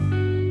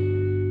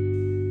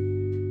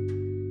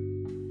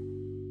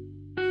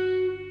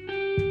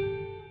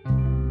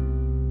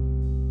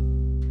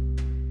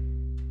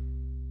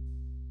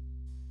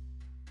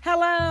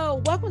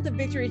Welcome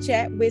to Victory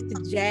Chat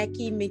with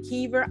Jackie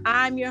McKeever.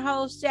 I'm your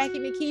host, Jackie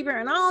McKeever,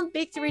 and on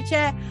Victory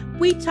Chat,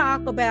 we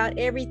talk about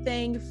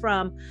everything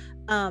from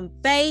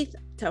faith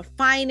to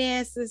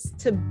finances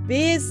to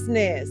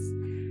business.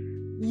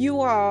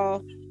 You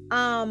all,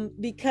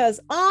 because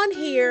on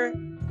here,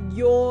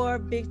 your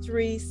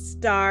victory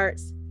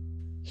starts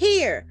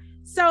here.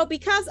 So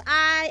because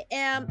I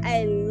am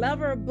a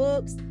lover of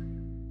books,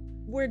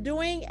 we're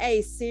doing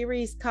a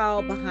series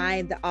called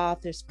Behind the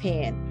Author's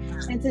Pen.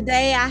 And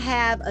today I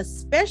have a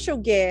special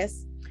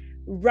guest,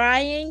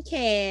 Ryan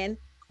Can,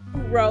 who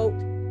wrote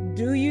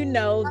Do You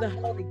Know the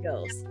Holy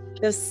Ghost?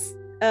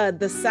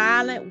 The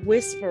Silent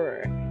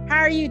Whisperer. How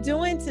are you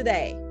doing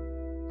today?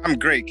 I'm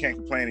great. Can't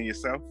complain. And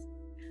yourself?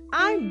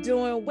 I'm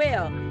doing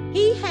well.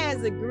 He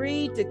has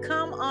agreed to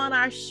come on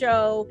our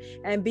show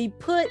and be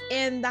put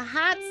in the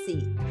hot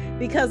seat.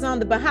 Because on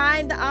the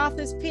Behind the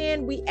Author's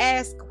Pen, we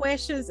ask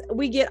questions,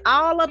 we get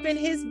all up in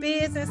his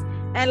business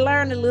and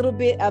learn a little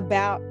bit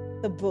about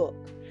the book.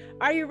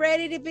 Are you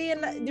ready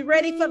to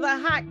ready for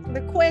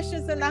the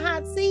questions in the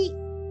hot seat?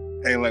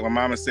 Hey, like my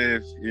mama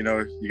said, you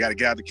got to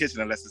get out of the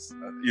kitchen unless it's,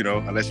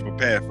 unless you're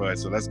prepared for it.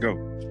 So let's go.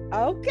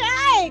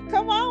 Okay,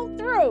 come on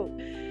through.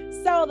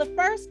 So the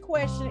first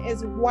question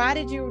is, why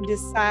did you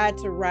decide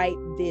to write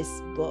this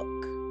book?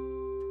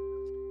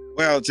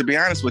 Well, to be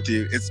honest with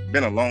you, it's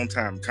been a long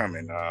time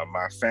coming.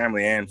 My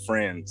family and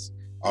friends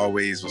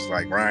always was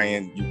like,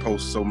 Ryan, you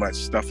post so much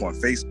stuff on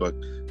Facebook.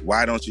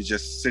 Why don't you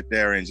just sit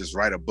there and just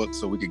write a book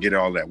so we could get it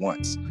all at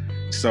once?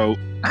 So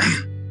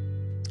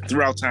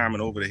throughout time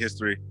and over the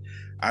history,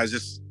 I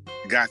just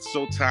got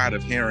so tired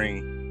of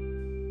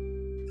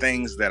hearing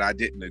things that I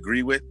didn't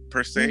agree with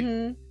per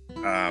se,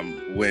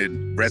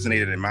 when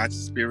resonated in my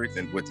spirit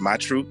and with my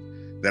truth,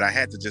 that I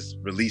had to just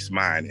release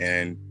mine.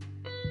 And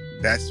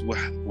that's what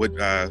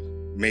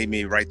made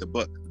me write the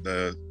book.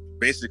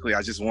 Basically,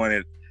 I just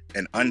wanted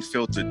an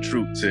unfiltered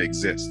truth to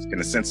exist, in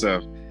the sense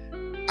of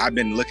I've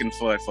been looking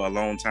for it for a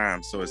long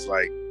time. So it's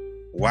like,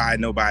 why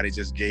nobody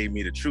just gave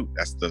me the truth?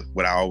 That's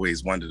what I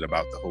always wondered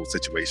about the whole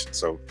situation.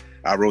 So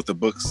I wrote the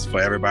books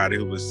for everybody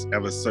who was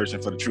ever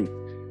searching for the truth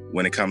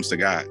when it comes to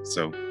God.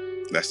 So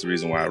that's the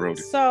reason why I wrote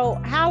it. So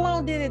how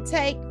long did it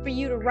take for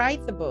you to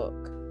write the book?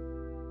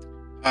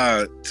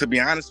 To be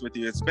honest with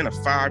you, it's been a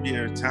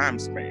 5-year time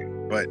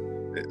span, but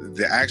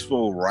the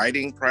actual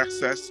writing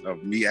process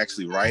of me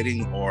actually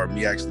writing or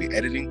me actually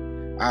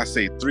editing, I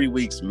say 3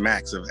 weeks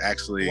max of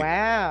actually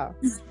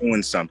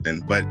doing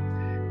something. But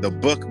the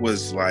book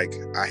was like,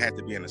 I had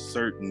to be in a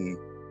certain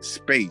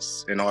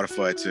space in order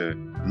for it to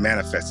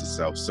manifest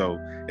itself. So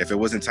if it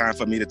wasn't time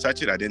for me to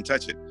touch it, I didn't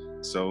touch it.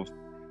 So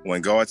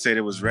when God said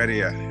it was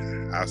ready,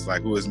 I was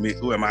like, who is me?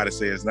 Who am I to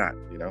say it's not,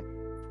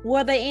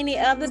 Were there any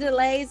other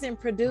delays in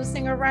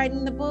producing or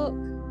writing the book?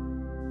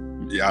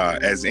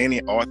 As any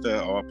author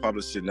or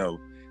publisher know,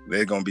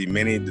 there are going to be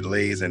many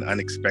delays and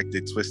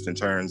unexpected twists and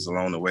turns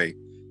along the way.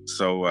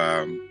 So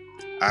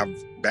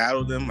I've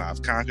battled them,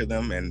 I've conquered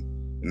them, and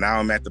now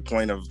I'm at the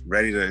point of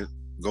ready to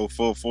go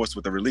full force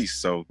with the release.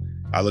 So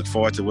I look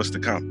forward to what's to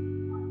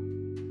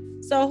come.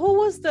 So who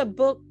was the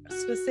book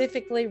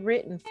specifically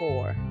written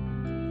for?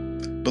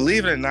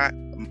 Believe it or not,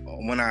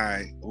 when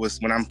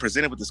I'm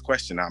presented with this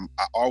question, I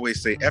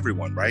always say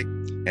everyone, right?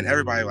 And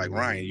everybody like,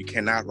 Ryan, you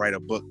cannot write a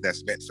book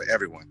that's meant for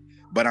everyone.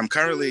 But I'm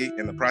currently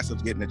in the process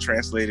of getting it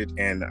translated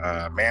in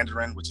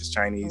Mandarin, which is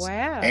Chinese,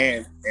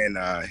 and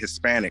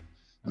Hispanic.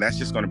 And that's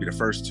just going to be the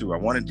first 2. I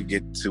wanted to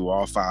get to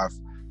all 5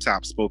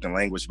 top spoken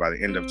language by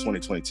the end of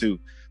 2022.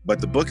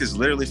 But the book is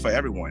literally for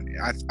everyone.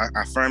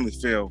 I firmly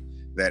feel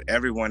that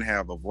everyone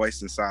have a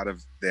voice inside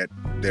of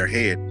their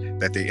head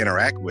that they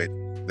interact with,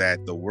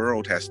 that the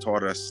world has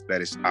taught us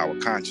that it's our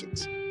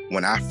conscience.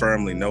 When I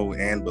firmly know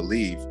and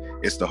believe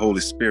it's the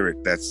Holy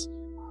Spirit that's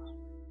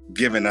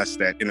given us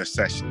that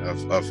intercession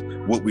of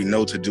what we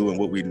know to do and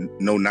what we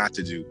know not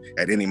to do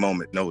at any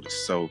moment notice.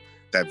 So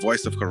that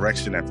voice of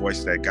correction, that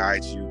voice that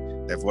guides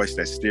you, that voice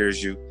that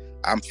steers you,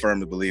 I'm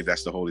firmly believe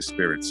that's the Holy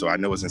Spirit. So I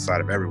know it's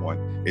inside of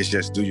everyone. It's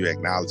just, do you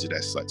acknowledge it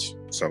as such?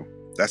 So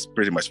that's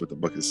pretty much what the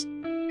book is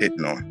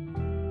hitting on.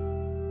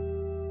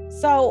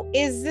 So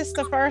is this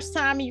the first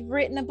time you've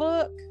written a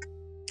book?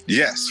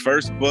 Yes,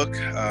 first book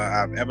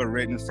I've ever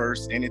written.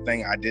 First,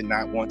 anything I did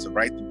not want to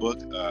write the book,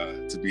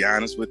 to be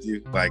honest with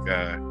you. Like,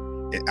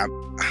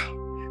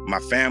 my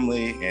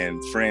family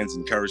and friends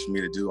encouraged me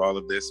to do all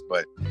of this,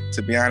 but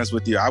to be honest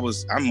with you,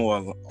 I'm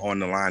more on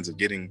the lines of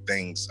getting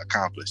things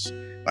accomplished.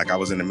 Like, I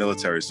was in the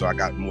military, so I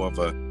got more of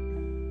a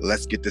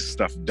let's get this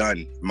stuff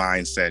done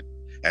mindset,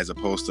 as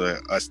opposed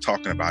to us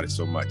talking about it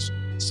so much.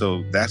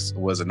 So that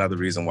was another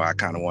reason why I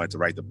kind of wanted to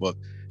write the book,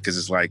 because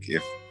it's like,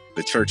 if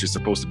the church is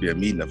supposed to be a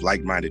meeting of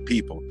like-minded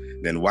people,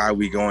 then why are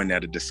we going there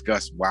to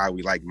discuss why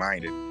we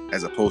like-minded,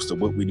 as opposed to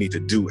what we need to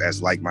do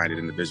as like-minded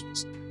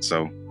individuals?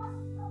 So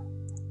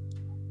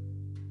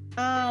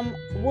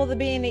will there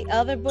be any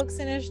other books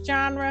in this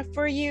genre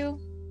for you?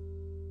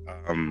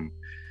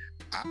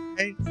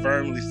 I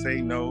firmly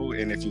say no.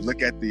 And if you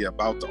look at the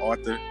about the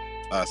author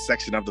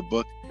section of the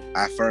book,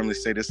 I firmly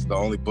say this is the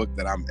only book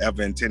that I'm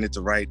ever intended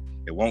to write.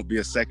 It won't be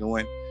a second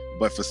one.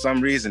 But for some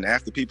reason,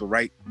 after people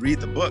read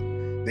the book,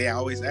 they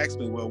always ask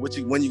me, well,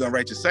 when you gonna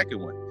write your second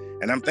one?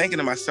 And I'm thinking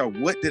to myself,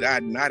 what did I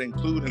not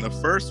include in the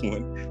first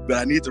one that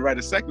I need to write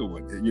a second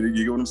one? You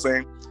get what I'm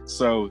saying?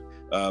 So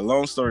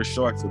long story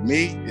short, for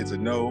me, it's a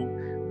no.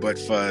 But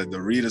for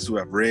the readers who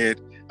have read,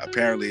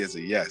 apparently it's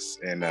a yes.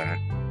 And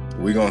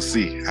we're going to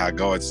see how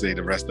God say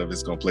the rest of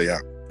it's going to play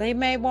out. They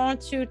may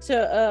want you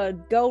to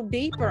go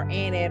deeper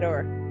in it,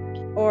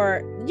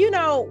 or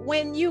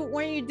when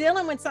you're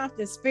dealing with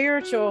something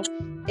spiritual,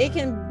 it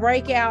can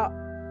break out.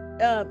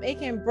 It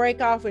can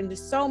break off into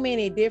so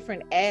many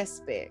different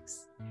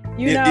aspects.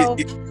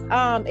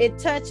 It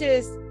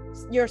touches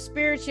your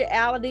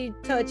spirituality,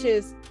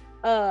 touches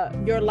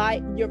your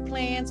life, your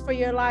plans for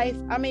your life.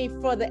 I mean,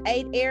 for the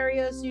 8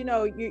 areas,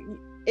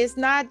 it's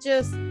not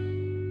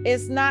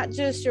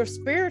just your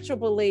spiritual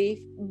belief,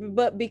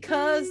 but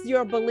because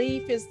your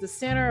belief is the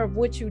center of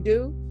what you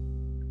do,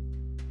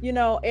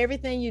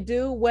 everything you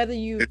do, whether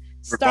you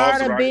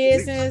start a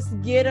business,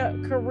 get a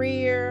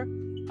career,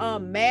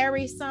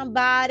 marry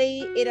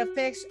somebody, it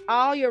affects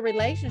all your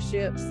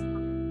relationships,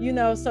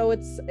 so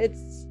it's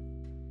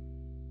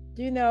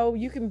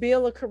you can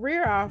build a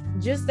career off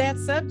just that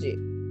subject,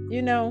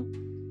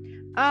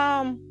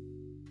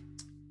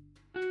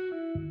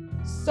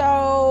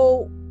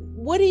 so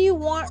what do you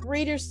want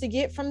readers to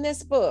get from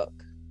this book?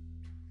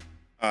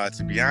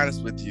 To be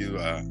honest with you,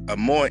 a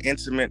more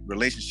intimate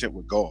relationship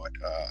with God.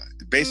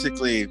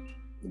 Basically,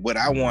 what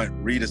I want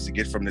readers to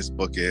get from this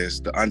book is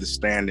the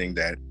understanding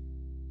that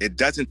it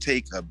doesn't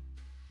take a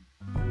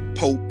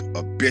pope,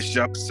 a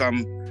bishop,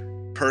 some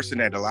person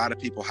that a lot of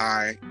people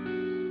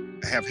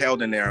have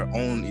held in their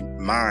own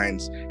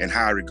minds in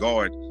high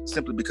regard,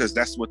 simply because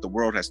that's what the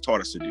world has taught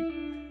us to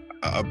do.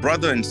 A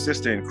brother and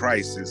sister in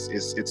Christ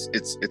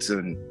it's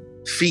a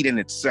feat in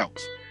itself.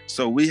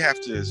 So we have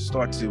to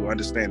start to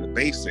understand the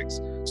basics.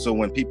 So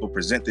when people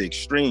present the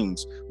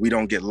extremes, we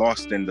don't get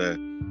lost in the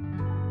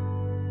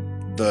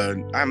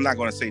I'm not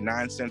going to say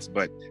nonsense,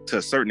 but to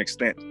a certain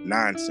extent,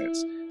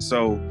 nonsense.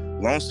 So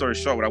long story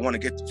short, what I want to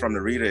get from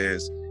the reader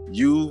is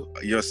you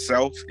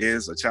yourself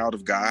is a child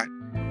of God.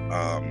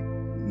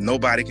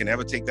 Nobody can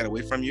ever take that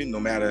away from you, no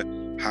matter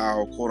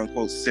how quote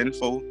unquote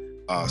sinful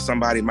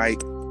somebody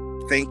might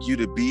think you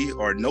to be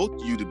or know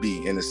you to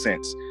be, in a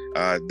sense.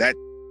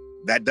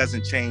 That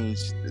doesn't change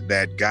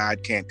that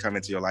God can't come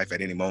into your life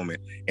at any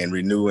moment and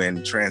renew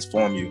and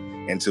transform you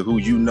into who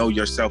you know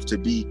yourself to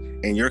be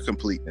in your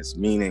completeness,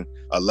 meaning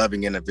a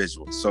loving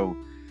individual. So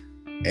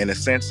in a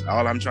sense,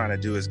 all I'm trying to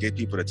do is get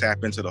people to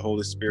tap into the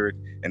Holy Spirit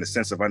and a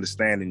sense of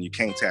understanding. You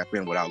can't tap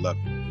in without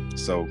loving.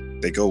 So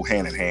they go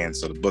hand in hand.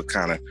 So the book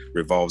kind of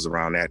revolves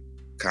around that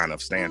kind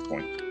of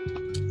standpoint.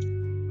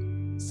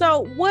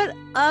 So what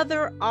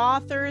other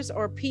authors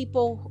or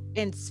people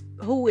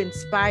who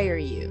inspire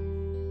you?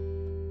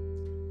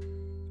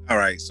 All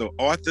right, so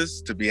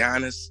authors, to be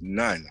honest,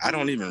 none. I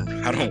don't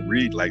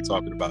read like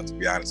talking about, to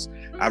be honest.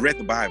 I read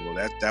the Bible.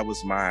 That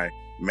was my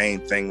main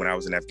thing when I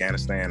was in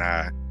Afghanistan.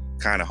 I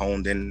kind of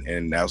honed in,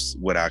 and that's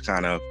what I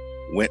kind of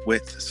went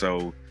with.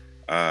 So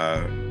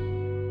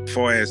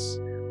far as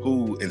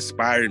who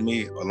inspired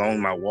me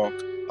along my walk,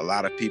 a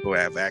lot of people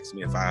have asked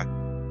me if I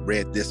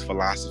read this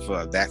philosopher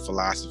or that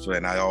philosopher,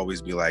 and I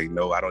always be like,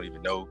 no, I don't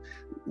even know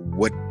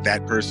what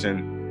that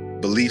person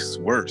beliefs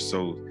were.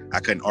 So I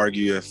couldn't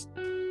argue if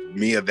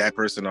me or that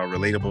person are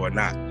relatable or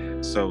not.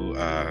 So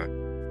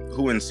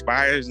who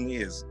inspires me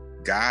is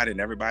God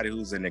and everybody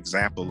who's an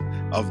example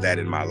of that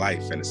in my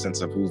life, in the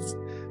sense of who's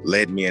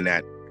led me in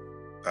that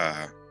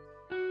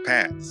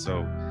path.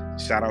 So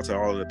shout out to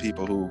all of the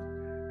people who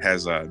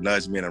has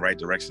nudged me in the right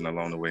direction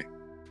along the way.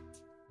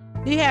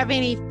 Do you have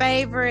any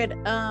favorite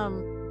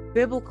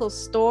biblical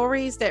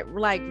stories that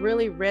like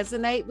really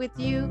resonate with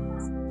you?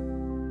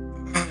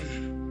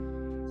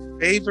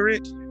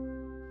 Favorite.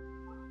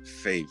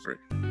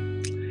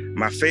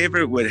 My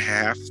favorite would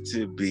have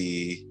to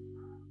be,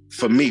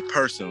 for me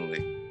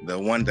personally, the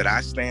one that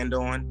I stand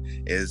on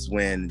is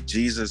when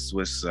Jesus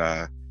was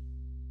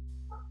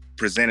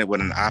presented with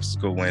an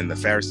obstacle when the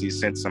Pharisees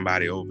sent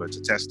somebody over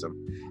to test him,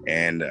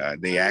 and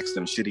they asked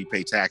him, should he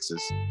pay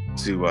taxes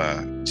to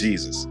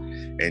Jesus?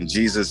 And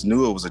Jesus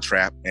knew it was a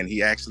trap, and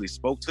he actually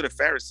spoke to the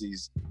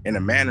Pharisees in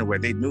a manner where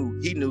he knew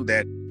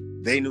that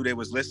they knew they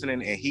was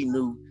listening, and he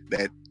knew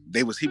that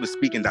he was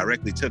speaking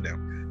directly to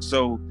them.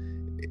 So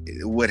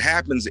what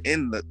happens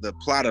in the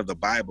plot of the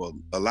Bible,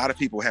 a lot of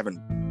people haven't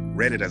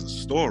read it as a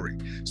story.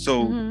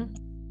 So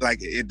like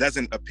it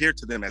doesn't appear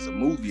to them as a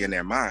movie in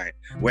their mind.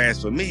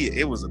 Whereas for me,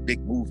 it was a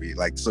big movie.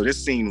 Like, so this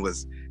scene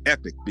was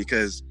epic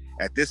because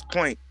at this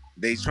point,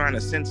 they trying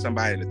to send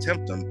somebody to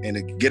tempt them and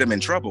to get them in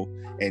trouble.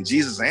 And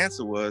Jesus'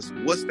 answer was,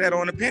 what's that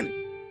on a penny?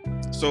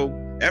 So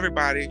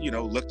everybody,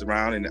 looked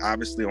around, and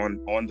obviously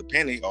on the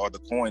penny or the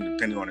coin,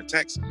 depending on the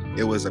text,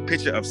 it was a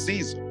picture of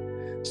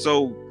Caesar.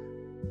 So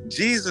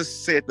Jesus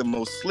said the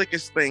most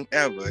slickest thing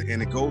ever,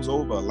 and it goes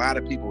over a lot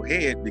of people's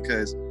head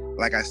because,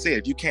 like I said,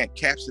 if you can't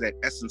capture that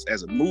essence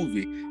as a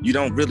movie, you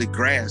don't really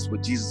grasp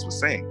what Jesus was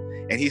saying.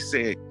 And he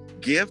said,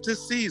 give to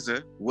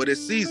Caesar what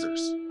is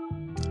Caesar's.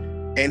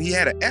 And he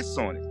had an S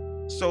on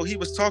it. So he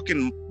was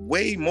talking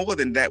way more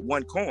than that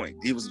one coin.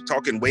 He was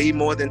talking way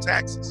more than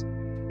taxes.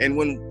 And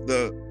when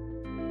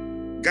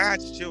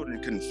God's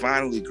children can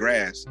finally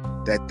grasp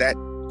that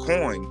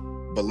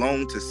coin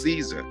belonged to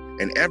Caesar,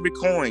 and every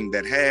coin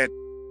that had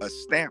a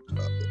stamp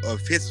of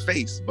his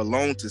face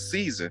belonged to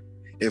Caesar,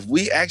 if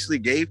we actually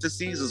gave to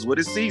Caesar's what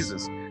is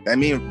Caesar's, that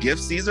means give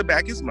Caesar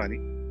back his money,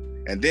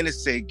 and then it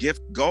say give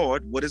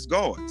God what is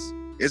God's.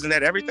 Isn't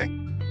that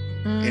everything?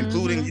 Mm-hmm.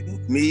 Including you,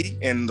 me,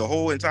 and the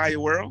whole entire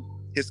world,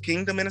 his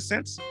kingdom in a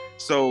sense.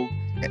 So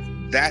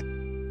that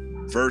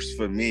verse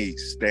for me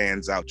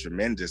stands out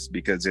tremendous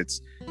because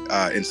it's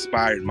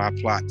inspired my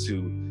plot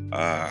to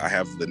I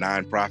have the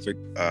nonprofit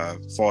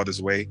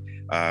Father's Way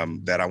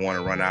that I want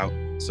to run out.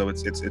 So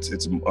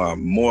it's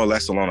more or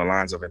less along the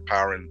lines of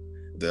empowering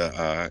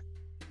the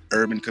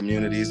urban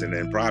communities and the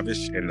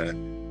impoverished and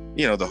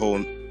the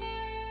whole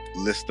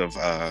list of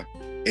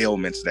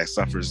ailments that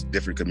suffers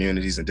different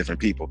communities and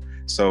different people.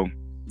 So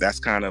that's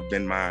kind of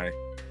been my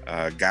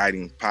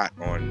guiding pot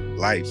on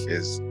life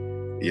is,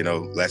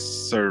 let's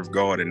serve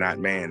God and not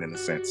man in a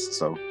sense.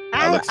 So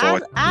I look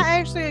forward. I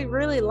actually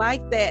really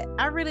like that.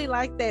 I really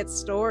like that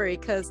story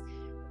because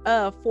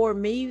for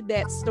me,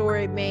 that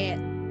story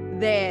meant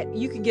that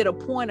you can get a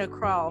point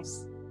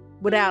across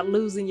without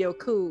losing your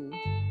cool,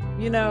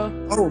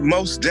 Oh,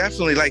 most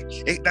definitely.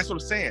 That's what I'm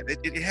saying.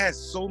 It has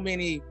so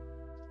many.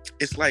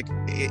 It's like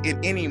in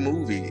any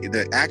movie,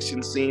 the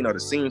action scene or the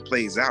scene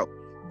plays out,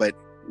 but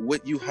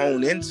what you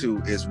hone into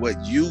is what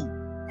you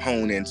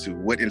hone into,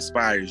 what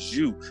inspires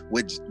you,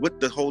 what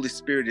the Holy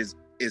Spirit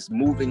is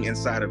moving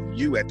inside of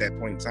you at that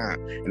point in time.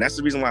 And that's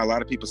the reason why a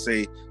lot of people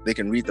say they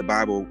can read the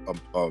Bible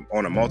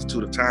on a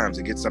multitude of times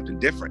and get something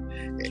different.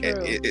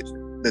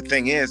 The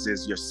thing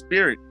is your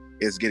spirit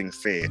is getting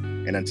fed.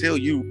 And until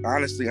you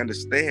honestly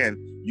understand,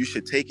 you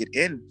should take it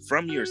in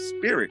from your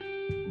spirit,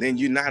 then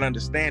you're not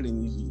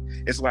understanding.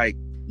 It's like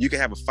you can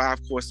have a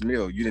 5-course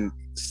meal. You didn't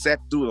set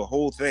through the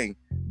whole thing,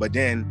 but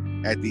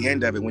then at the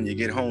end of it, when you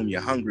get home,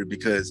 you're hungry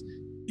because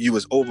you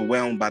was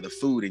overwhelmed by the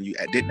food and you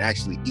didn't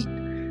actually eat.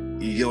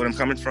 You get what I'm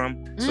coming from?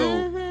 Mm-hmm. So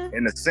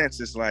in a sense,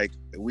 it's like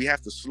we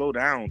have to slow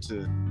down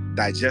to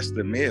digest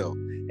the meal.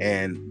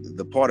 And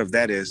the part of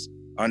that is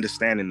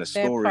understanding the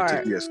story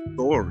to be a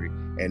story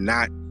and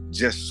not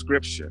just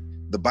scripture.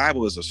 The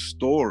Bible is a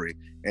story.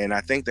 And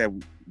I think that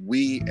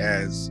we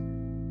as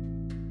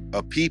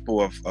a people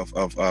of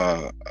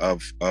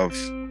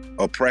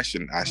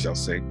oppression, I shall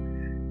say,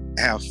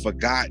 have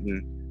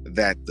forgotten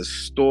that the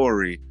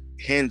story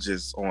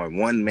hinges on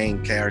one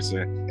main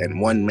character and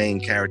one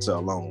main character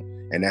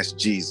alone, and that's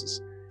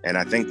Jesus. And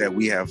I think that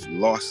we have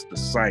lost the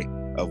sight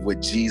of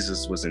what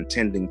Jesus was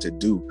intending to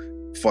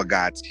do for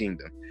God's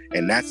kingdom.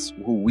 And that's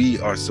who we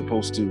are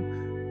supposed to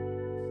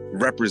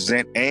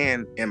represent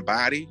and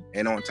embody,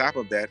 and on top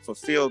of that,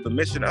 fulfill the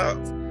mission of.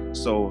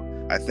 So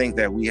I think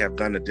that we have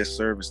done a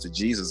disservice to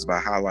Jesus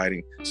by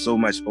highlighting so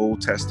much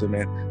Old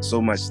Testament,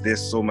 so much this,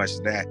 so much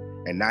that,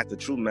 and not the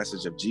true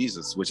message of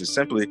Jesus, which is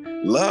simply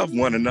love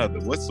one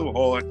another. What's so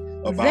hard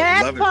about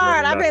that loving part? one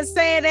another? I've been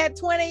saying that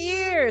 20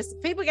 years.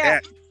 People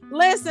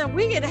listen,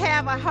 we could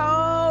have a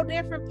whole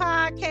different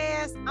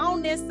podcast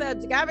on this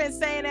subject. I've been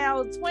saying that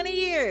over 20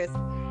 years.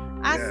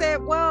 I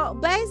said, well,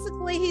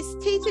 basically he's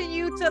teaching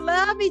you to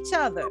love each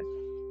other.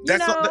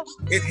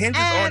 It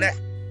hinges on that.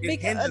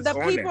 Because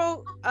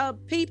the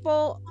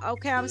people,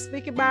 okay, I'm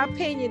speaking my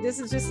opinion. This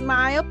is just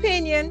my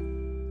opinion.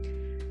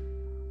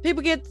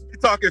 People get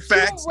talking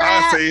facts.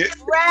 I'll say it.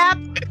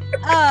 Wrapped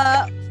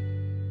up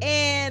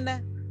in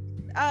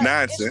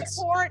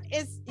nonsense.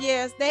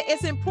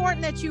 It's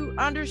important that you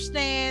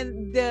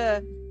understand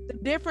the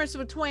difference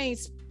between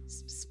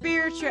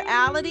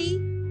spirituality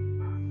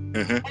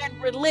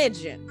and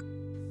religion.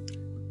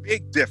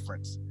 Big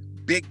difference.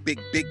 Big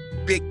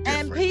difference.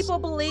 And people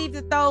believe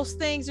that those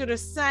things are the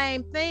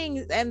same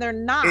things, and they're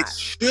not. It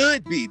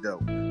should be, though.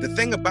 The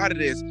thing about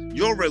it is,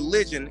 your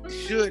religion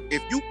should,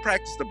 if you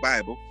practice the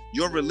Bible,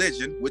 your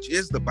religion, which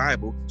is the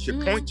Bible, should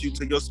point you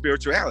to your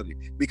spirituality.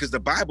 Because the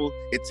Bible,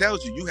 it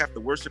tells you have to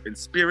worship in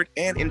spirit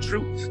and in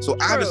truth. So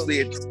obviously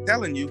it's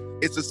telling you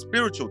it's a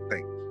spiritual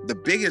thing. The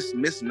biggest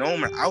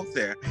misnomer out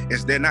there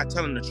is they're not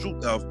telling the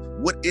truth of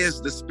what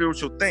is the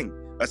spiritual thing.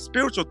 A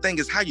spiritual thing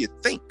is how you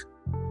think.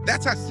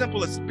 That's how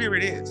simple a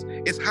spirit is.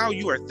 It's how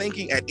you are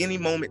thinking at any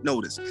moment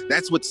notice.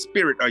 That's what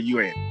spirit are you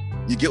in.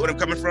 You get what I'm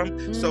coming from?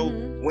 Mm-hmm. So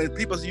when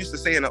people used to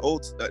say in the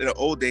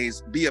old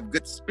days, be of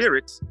good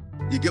spirits,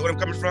 you get what I'm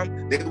coming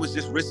from? They was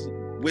just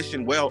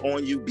wishing well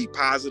on you, be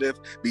positive,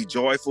 be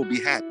joyful, be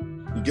happy.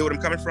 You get what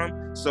I'm coming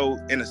from? So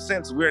in a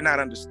sense, we're not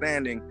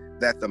understanding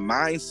that the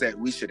mindset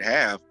we should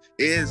have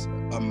is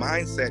a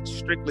mindset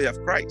strictly of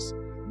Christ.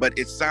 But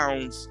it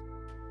sounds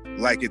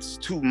like it's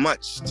too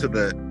much to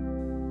the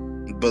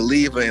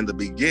believer in the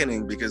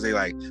beginning, because they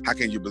like, how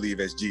can you believe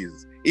as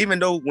Jesus? Even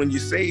though when you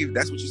save,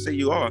 that's what you say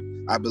you are.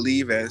 I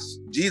believe as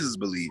Jesus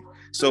believed.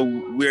 So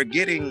we're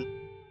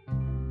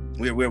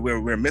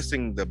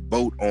missing the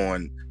boat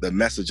on the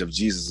message of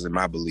Jesus, in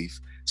my belief.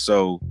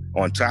 So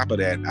on top of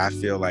that, I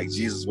feel like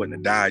Jesus wouldn't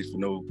have died for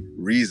no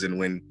reason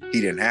when he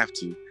didn't have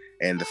to.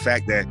 And the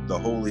fact that the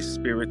Holy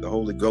Spirit, the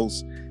Holy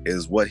Ghost,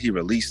 is what he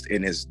released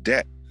in his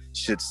debt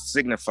should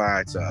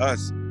signify to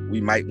us we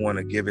might want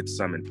to give it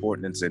some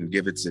importance and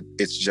give it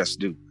its just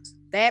due.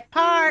 That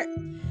part,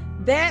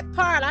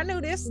 I knew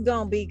this was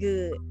gonna be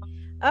good.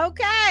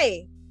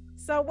 Okay,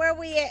 so where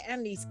we at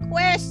on these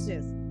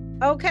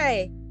questions?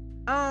 Okay,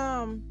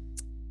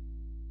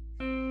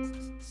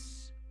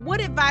 what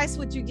advice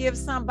would you give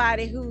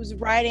somebody who's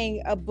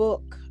writing a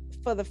book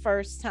for the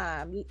first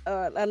time,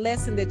 a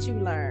lesson that you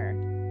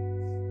learned?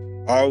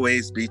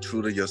 Always be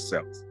true to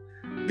yourself,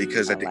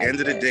 because at the end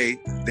of the day,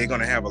 they're going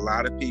to have a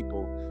lot of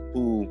people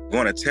who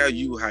going to tell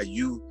you how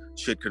you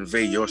should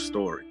convey your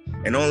story.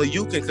 And only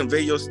you can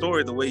convey your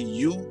story the way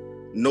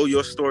you know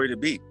your story to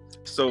be.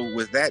 So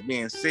with that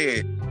being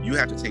said, you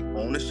have to take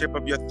ownership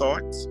of your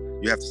thoughts.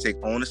 You have to take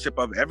ownership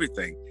of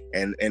everything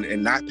and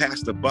not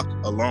pass the buck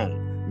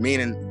alone.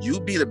 Meaning you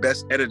be the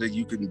best editor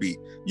you can be.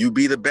 You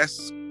be the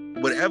best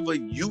whatever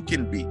you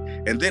can be.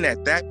 And then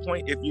at that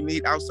point, if you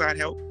need outside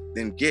help,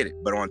 then get it.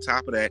 But on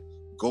top of that,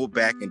 go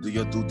back and do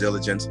your due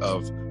diligence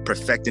of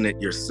perfecting it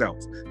yourself.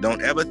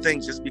 Don't ever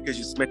think just because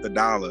you spent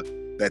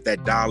 $1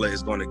 that dollar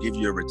is going to give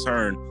you a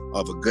return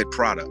of a good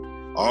product.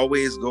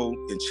 Always go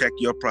and check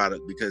your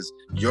product, because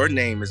your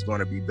name is going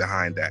to be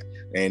behind that.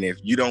 And if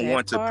you don't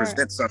want to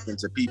present something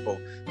to people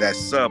that's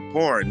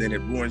subpar, then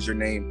it ruins your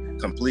name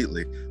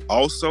completely.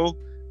 Also,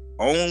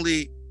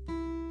 only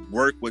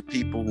work with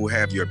people who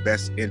have your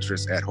best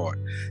interests at heart.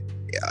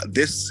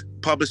 This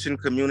publishing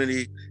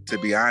community, to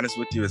be honest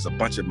with you, is a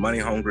bunch of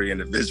money-hungry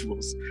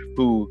individuals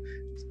who,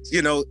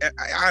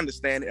 I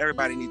understand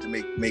everybody needs to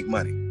make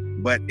money,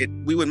 but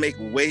we would make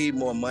way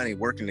more money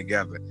working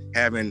together,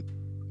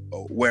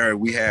 where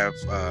we have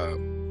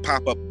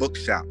pop-up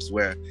bookshops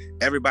where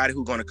everybody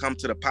who's going to come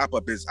to the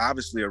pop-up is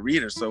obviously a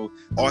reader. So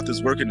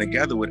authors working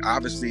together would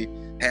obviously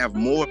have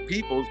more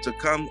people to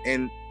come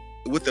in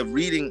with a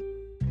reading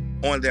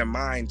on their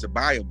mind to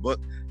buy a book.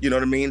 You know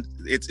what I mean?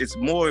 It's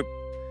more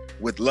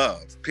with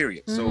love,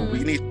 period. So we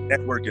need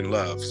network and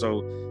love.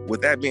 So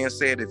with that being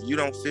said, if you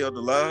don't feel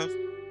the love,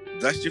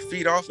 dust your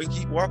feet off and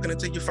keep walking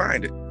until you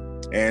find it.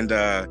 And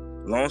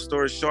long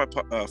story short,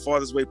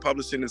 Father's Way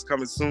Publishing is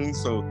coming soon.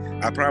 So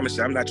I promise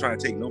you, I'm not trying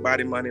to take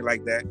nobody money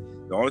like that.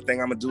 The only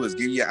thing I'm gonna do is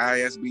give you your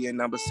ISBN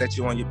number, set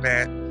you on your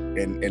path,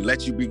 and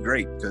let you be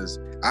great, because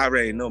I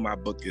already know my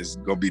book is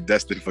gonna be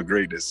destined for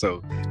greatness.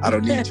 So I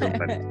don't need your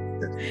money.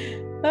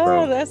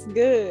 Oh, that's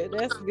good.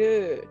 That's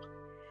good.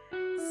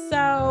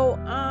 So,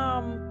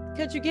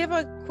 could you give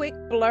a quick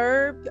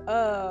blurb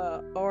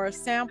or a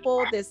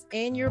sample that's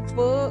in your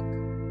book,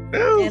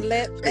 and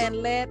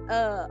let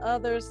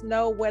others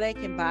know where they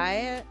can buy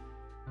it?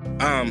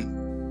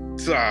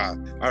 So,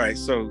 all right.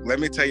 So let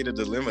me tell you the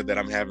dilemma that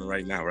I'm having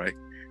right now. Right.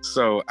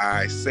 So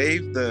I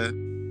saved the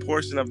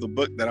portion of the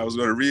book that I was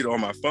going to read on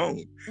my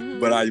phone,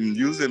 but I'm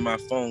using my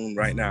phone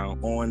right now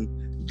on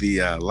the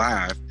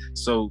live.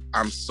 So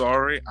I'm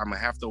sorry, I'm gonna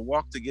have to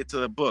walk to get to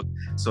the book.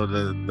 So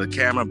the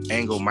camera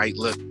angle might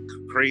look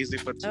crazy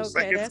for 2 seconds.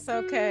 Okay, that's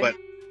okay. But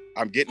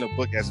I'm getting a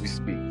book as we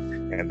speak.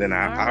 And then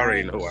I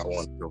already know I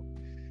want to go.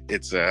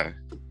 It's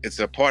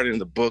a part in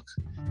the book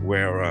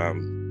where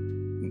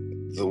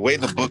the way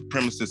the book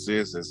premises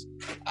is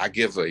I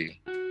give a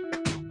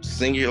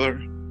singular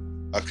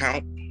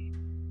account.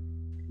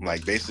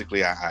 Like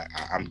basically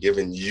I'm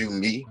giving you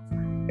me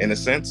in a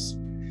sense.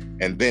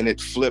 And then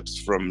it flips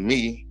from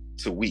me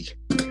to we.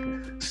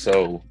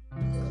 So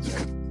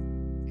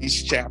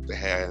each chapter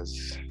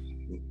has,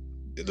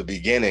 the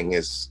beginning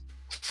is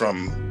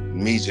from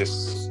me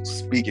just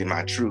speaking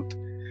my truth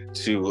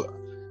to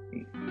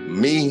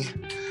me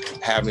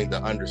having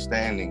the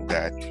understanding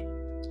that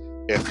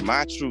if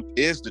my truth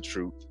is the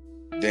truth,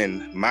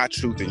 then my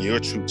truth and your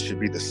truth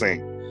should be the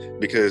same,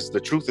 because the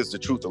truth is the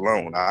truth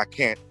alone. I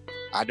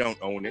don't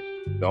own it.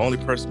 The only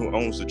person who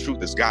owns the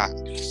truth is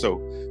God. So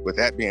with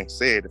that being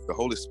said, if the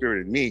Holy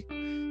Spirit in me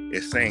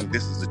is saying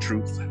this is the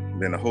truth,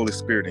 then the Holy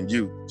Spirit in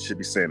you should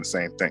be saying the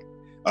same thing.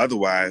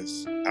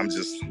 Otherwise, I'm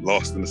just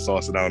lost in the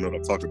sauce and I don't know what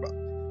I'm talking about.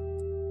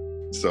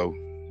 So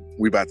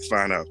we about to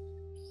find out.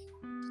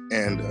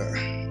 And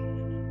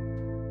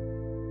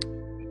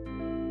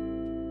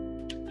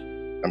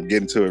I'm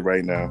getting to it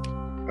right now.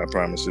 I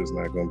promise you it's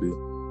not going to be.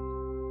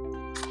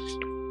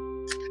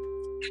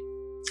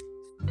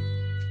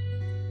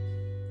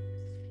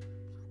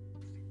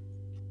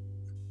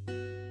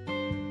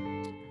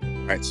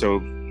 All right,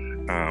 so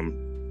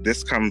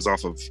this comes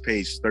off of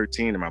page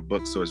 13 in my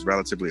book, so it's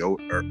relatively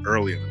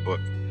early in the book.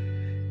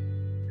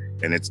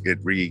 And it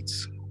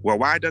reads, well,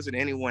 why doesn't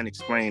anyone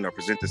explain or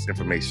present this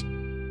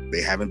information?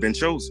 They haven't been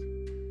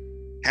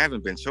chosen.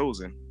 Haven't been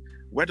chosen?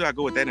 Where do I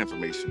go with that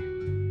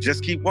information?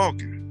 Just keep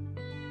walking.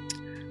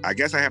 I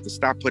guess I have to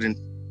stop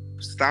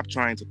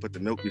trying to put the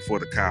milk before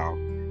the cow.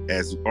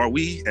 Are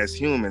we as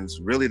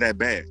humans really that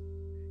bad?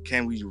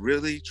 Can we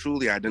really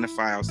truly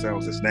identify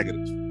ourselves as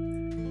negative?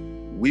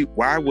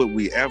 Why would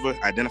we ever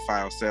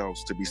identify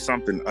ourselves to be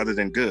something other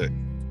than good?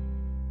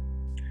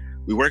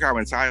 We work our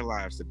entire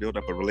lives to build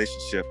up a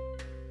relationship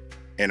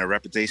and a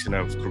reputation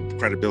of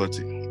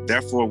credibility.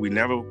 Therefore, we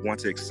never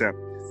want to accept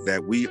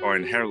that we are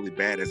inherently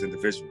bad as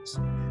individuals.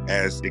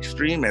 As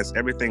extreme as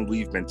everything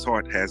we've been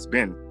taught has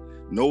been,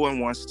 no one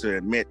wants to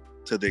admit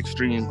to the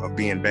extreme of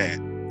being bad.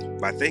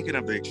 By thinking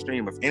of the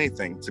extreme of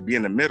anything, to be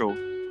in the middle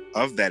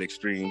of that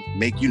extreme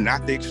make you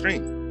not the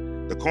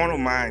extreme. The carnal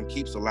mind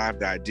keeps alive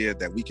the idea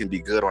that we can be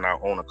good on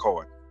our own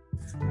accord.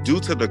 Due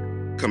to the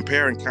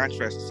compare and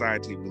contrast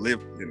society we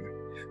live in,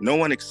 no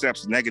one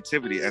accepts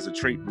negativity as a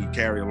trait we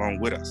carry along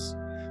with us.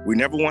 We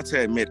never want to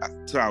admit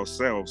to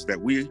ourselves that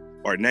we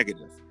are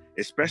negative,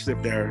 especially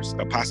if there's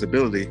a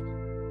possibility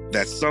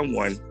that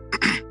someone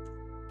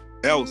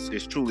else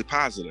is truly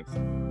positive.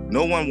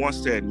 No one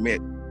wants to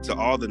admit to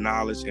all the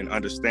knowledge and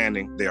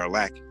understanding they are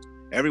lacking.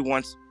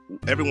 Everyone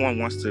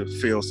wants to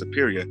feel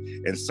superior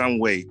in some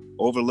way,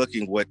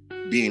 overlooking what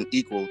being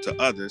equal to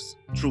others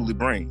truly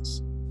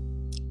brings.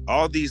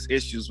 All these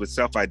issues with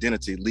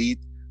self-identity lead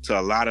to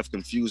a lot of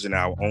confusion in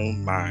our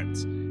own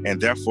minds,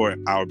 and therefore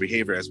our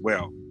behavior as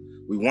well.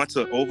 We want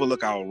to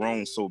overlook our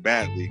wrongs so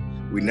badly,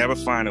 we never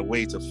find a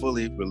way to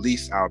fully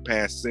release our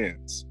past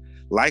sins.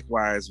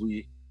 Likewise,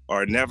 we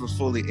are never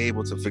fully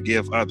able to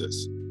forgive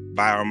others.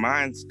 By our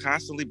minds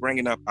constantly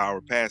bringing up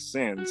our past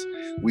sins,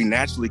 we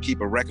naturally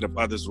keep a record of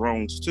others'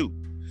 wrongs too.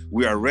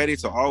 We are ready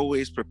to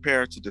always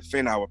prepare to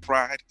defend our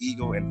pride,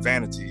 ego, and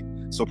vanity.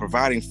 So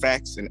providing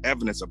facts and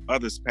evidence of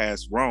others'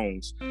 past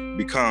wrongs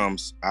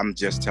becomes, I'm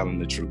just telling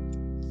the truth.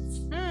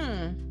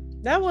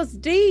 That was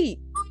deep.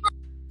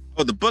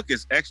 Oh, the book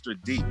is extra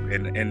deep,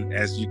 and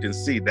as you can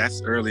see,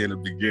 that's early in the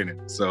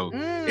beginning. So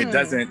it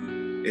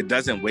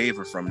doesn't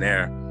waver from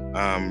there.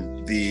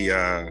 I'm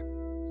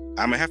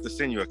gonna have to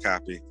send you a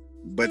copy,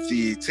 but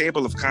the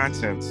table of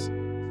contents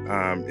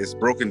is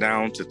broken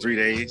down to 3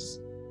 days.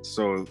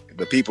 So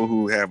the people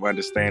who have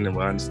understanding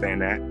will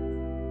understand that.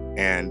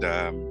 And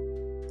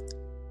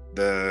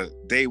the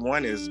day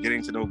one is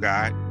getting to know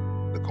God,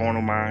 the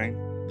carnal mind,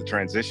 the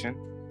transition,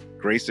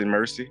 grace and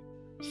mercy,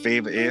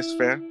 favor is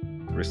fair,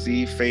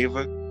 receive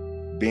favor,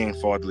 being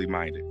fatherly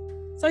minded.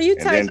 So you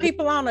take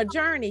people on a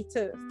journey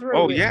through.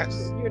 Oh, it.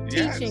 yes. You're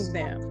teaching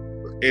them.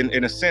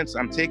 In a sense,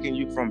 I'm taking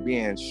you from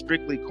being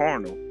strictly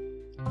carnal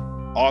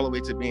all the way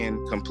to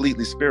being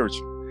completely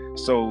spiritual.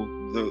 So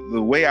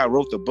the way I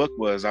wrote the book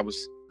was, I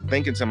was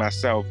thinking to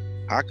myself,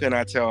 how can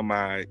I tell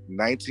my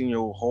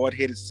 19-year-old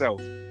hard-headed self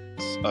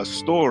a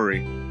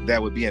story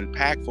that would be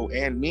impactful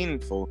and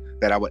meaningful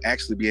that I would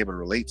actually be able to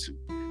relate to?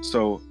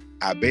 So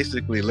I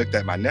basically looked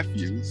at my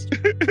nephews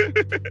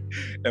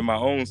and my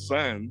own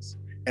sons,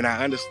 and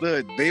I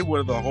understood they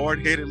were the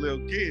hard-headed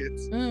little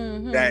kids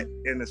that,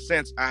 in a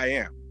sense, I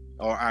am,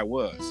 or I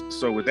was.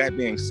 So with that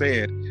being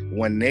said,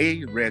 when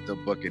they read the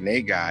book and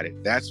they got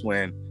it, that's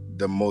when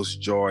the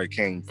most joy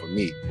came for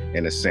me,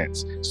 in a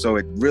sense. So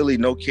it really,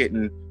 no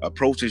kidding,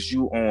 approaches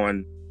you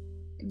on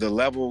the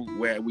level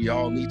where we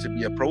all need to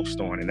be approached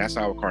on, and that's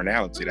our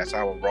carnality. That's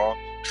our raw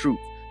truth.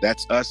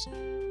 That's us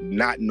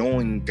not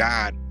knowing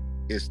God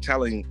is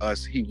telling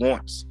us he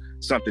wants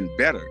something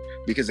better,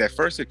 because at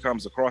first it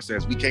comes across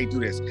as, we can't do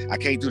this, I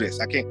can't do this,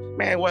 I can't.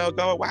 Man, well,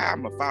 God, why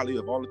I'm gonna follow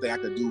you if all the thing I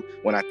can do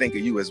when I think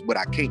of you is what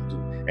I can't do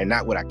and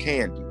not what I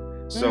can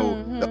do?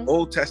 So the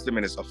Old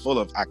Testament is full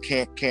of I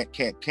can't,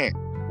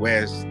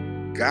 whereas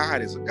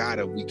God is a God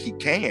of he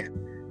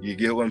can. You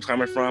get where I'm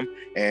coming from?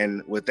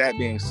 And with that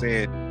being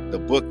said, the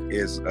book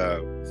is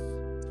a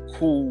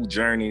cool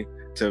journey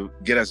to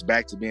get us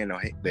back to being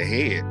the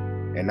head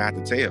and not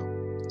the tail.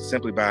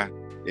 Simply by,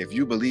 if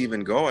you believe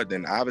in God,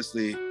 then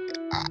obviously,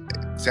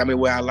 tell me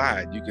where I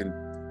lied.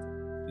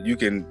 You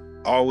can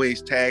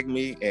always tag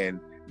me and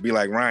be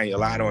like, Ryan, you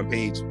lied on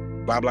page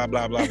blah blah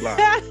blah blah blah.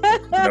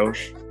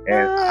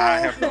 And I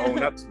have to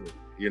own up to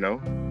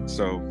it.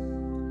 So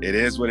it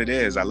is what it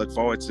is. I look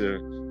forward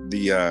to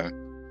the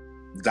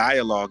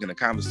dialogue and the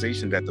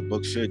conversation that the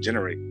book should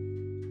generate.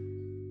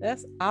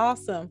 That's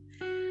awesome.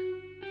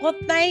 Well,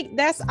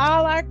 that's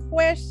all our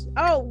questions.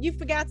 Oh, you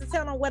forgot to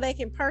tell them where they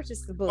can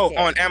purchase the book. Oh,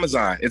 on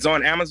Amazon. It's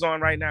on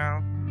Amazon right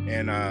now.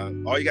 And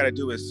all you got to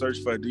do is search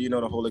for Do You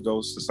Know the Holy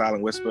Ghost, The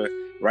Silent Whisper.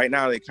 Right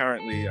now, they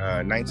currently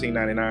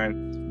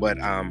 $19.99,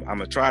 but I'm going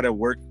to try to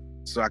work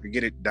so I could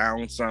get it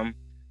down some.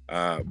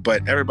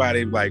 But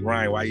everybody like,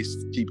 Ryan, why you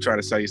keep trying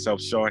to sell yourself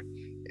short?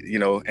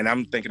 And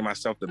I'm thinking to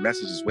myself, the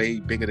message is way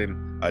bigger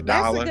than $1.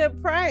 That's a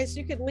good price.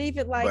 You could leave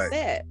it like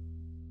that.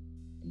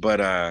 But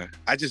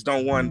I just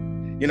don't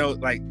want,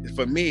 like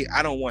for me,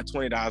 I don't want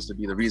 $20 to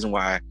be the reason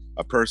why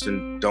a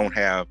person don't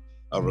have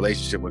a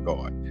relationship with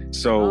God.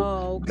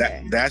 So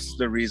that's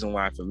the reason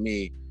why for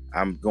me,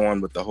 I'm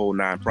going with the whole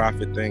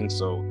nonprofit thing.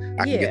 So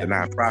I can get the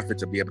nonprofit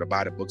to be able to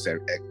buy the books at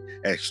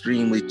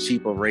extremely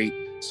cheaper rate.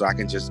 So I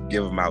can just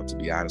give them out, to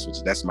be honest with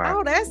you. That's my...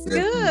 Oh, that's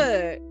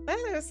good. That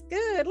is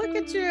good. Look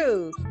at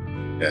you.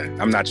 Yeah,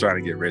 I'm not trying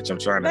to get rich. I'm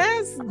trying to...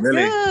 That's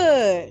really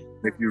good.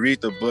 If you read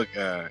the book,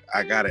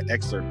 I got an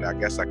excerpt, I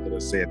guess I could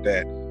have said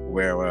that,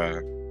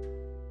 where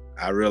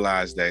I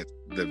realized that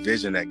the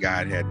vision that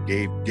God had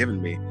given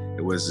me,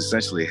 it was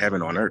essentially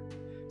heaven on earth.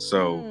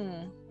 So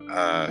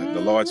the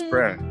Lord's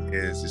Prayer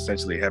is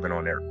essentially heaven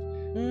on earth.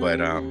 But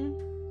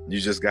you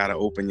just got to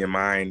open your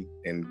mind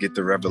and get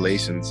the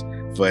revelations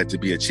for it to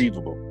be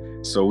achievable.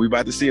 So we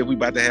about to see if we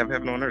about to have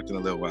heaven on earth in a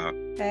little while.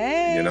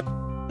 Hey. You know?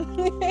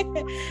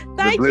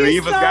 Thank the believers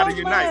you so gotta much.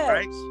 unite,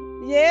 right?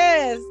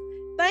 Yes.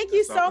 Thank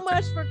you That's all so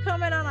much for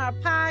coming on our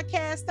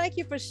podcast. Thank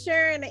you for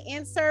sharing the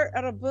insert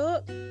of the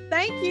book.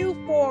 Thank you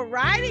for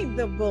writing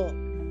the book.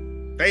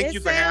 Thank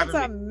you for having me.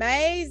 It sounds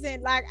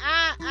amazing. Like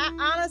I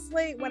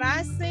honestly, when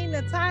I seen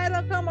the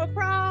title come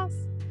across,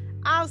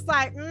 I was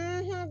like,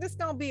 this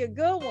gonna be a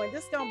good one.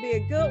 This gonna be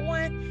a good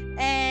one.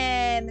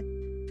 And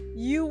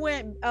you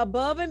went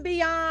above and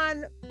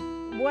beyond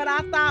what I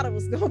thought it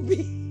was gonna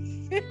be.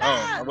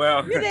 Oh,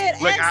 well, you did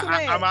look,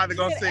 excellent. I'm either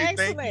going to say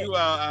excellent. thank you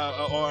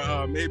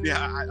or maybe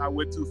I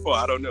went too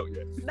far. I don't know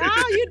yet. No,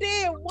 you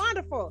did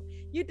wonderful.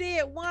 You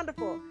did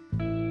wonderful.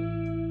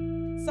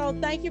 So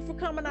thank you for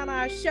coming on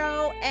our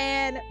show.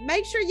 And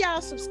make sure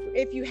y'all,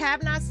 if you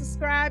have not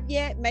subscribed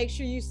yet, make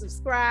sure you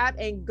subscribe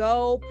and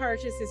go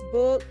purchase his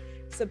book.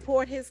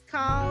 Support his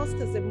cause,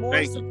 because the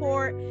more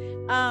support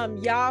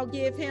y'all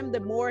give him, the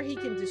more he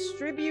can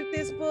distribute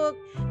this book.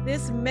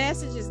 This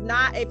message is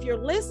not, if you're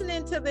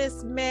listening to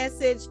this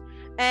message,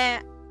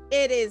 and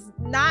it is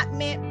not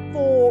meant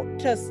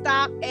to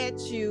stop at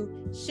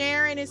you.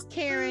 Sharing is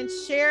caring.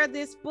 Share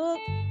this book,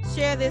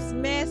 share this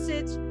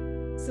message,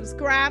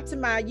 subscribe to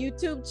my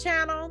YouTube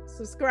channel,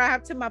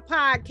 subscribe to my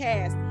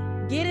podcast.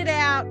 Get it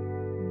out.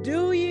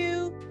 Do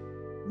you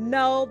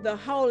know the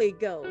Holy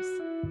Ghost?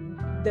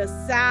 The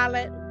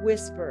silent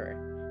whisperer.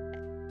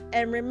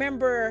 And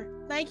remember,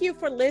 thank you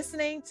for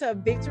listening to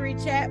Victory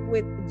Chat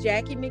with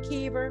Jackie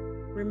McKeever.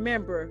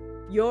 Remember,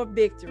 your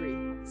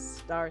victory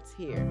starts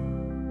here.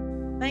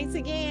 Thanks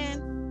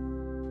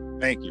again.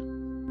 Thank you.